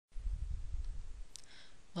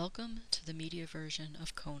Welcome to the media version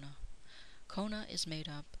of Kona. Kona is made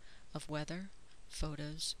up of weather,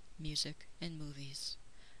 photos, music, and movies.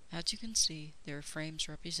 As you can see, there are frames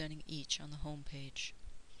representing each on the home page.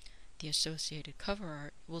 The associated cover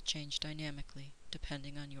art will change dynamically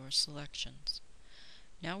depending on your selections.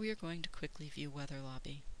 Now we are going to quickly view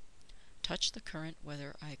WeatherLobby. Touch the current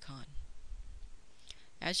weather icon.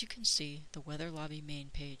 As you can see, the WeatherLobby main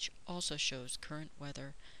page also shows current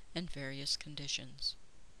weather and various conditions.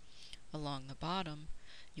 Along the bottom,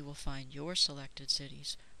 you will find your selected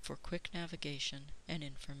cities for quick navigation and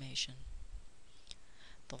information.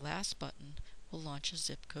 The last button will launch a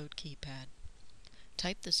zip code keypad.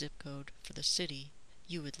 Type the zip code for the city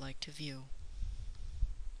you would like to view.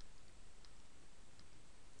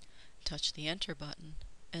 Touch the Enter button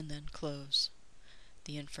and then close.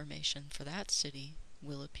 The information for that city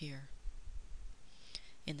will appear.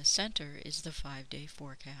 In the center is the 5-day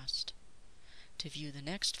forecast. To view the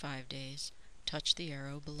next 5 days, touch the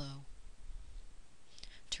arrow below.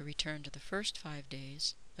 To return to the first 5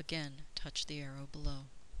 days, again touch the arrow below.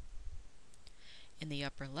 In the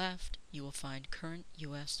upper left, you will find current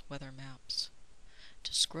U.S. weather maps.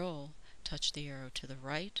 To scroll, touch the arrow to the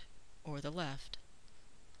right or the left,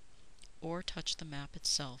 or touch the map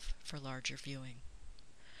itself for larger viewing.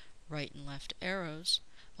 Right and left arrows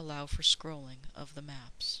allow for scrolling of the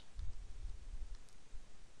maps.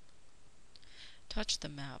 Touch the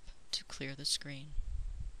map to clear the screen.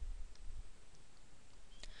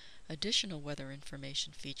 Additional weather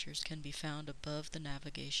information features can be found above the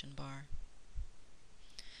navigation bar.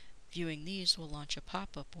 Viewing these will launch a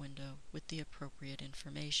pop-up window with the appropriate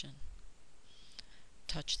information.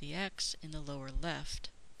 Touch the X in the lower left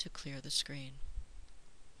to clear the screen.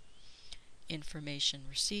 Information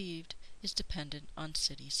received is dependent on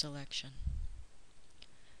city selection.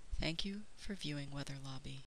 Thank you for viewing WeatherLobby.